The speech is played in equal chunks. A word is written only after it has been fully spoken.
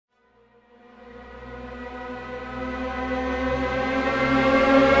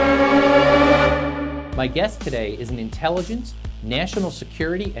My guest today is an intelligence, national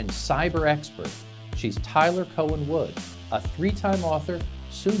security, and cyber expert. She's Tyler Cohen Wood, a 3-time author,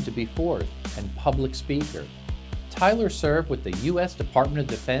 soon to be 4th, and public speaker. Tyler served with the U.S. Department of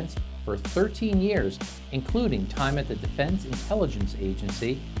Defense for 13 years, including time at the Defense Intelligence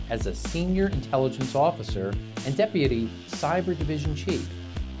Agency as a senior intelligence officer and deputy cyber division chief.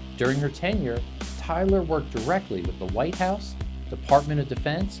 During her tenure, Tyler worked directly with the White House, Department of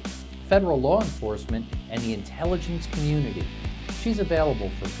Defense, federal law enforcement, and the intelligence community. She's available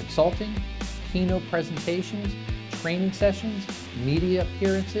for consulting, keynote presentations, training sessions, media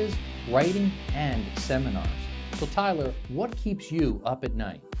appearances, writing, and seminars. So Tyler, what keeps you up at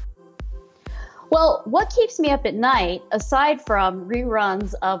night? Well, what keeps me up at night, aside from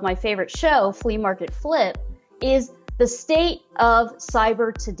reruns of my favorite show, Flea Market Flip, is the state of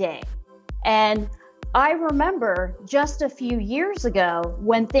cyber today. And I remember just a few years ago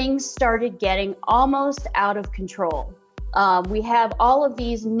when things started getting almost out of control. We have all of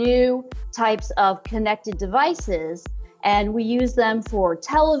these new types of connected devices, and we use them for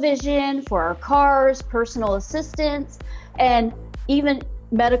television, for our cars, personal assistants, and even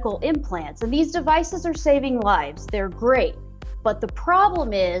medical implants. And these devices are saving lives. They're great. But the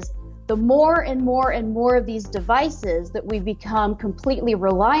problem is, the more and more and more of these devices that we become completely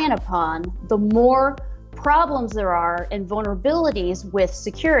reliant upon, the more problems there are and vulnerabilities with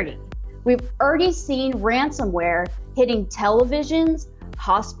security. We've already seen ransomware hitting televisions,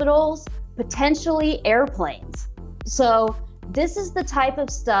 hospitals, potentially airplanes. So this is the type of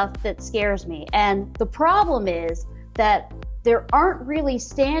stuff that scares me. And the problem is that there aren't really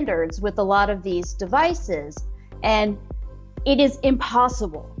standards with a lot of these devices, and it is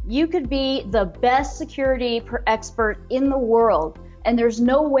impossible. You could be the best security expert in the world, and there's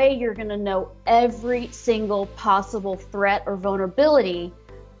no way you're going to know every single possible threat or vulnerability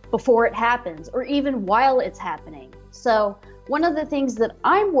before it happens, or even while it's happening. So one of the things that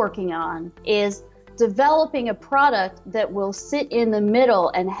I'm working on is developing a product that will sit in the middle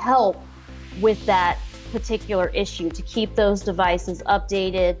and help with that particular issue, to keep those devices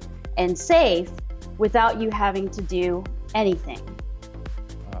updated and safe without you having to do anything.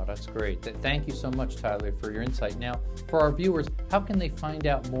 Wow, that's great. Thank you so much, Tyler, for your insight. Now, for our viewers, how can they find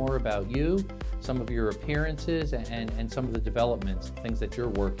out more about you, some of your appearances, and some of the developments, things that you're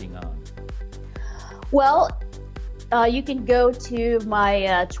working on? Well, you can go to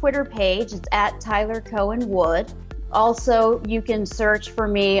my Twitter page. It's at Tyler Cohen Wood. Also, you can search for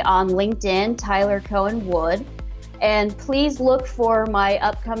me on LinkedIn, Tyler Cohen Wood. And please look for my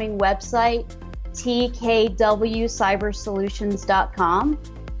upcoming website, tkwcybersolutions.com.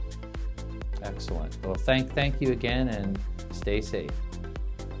 Excellent. Well, thank you again, and stay safe.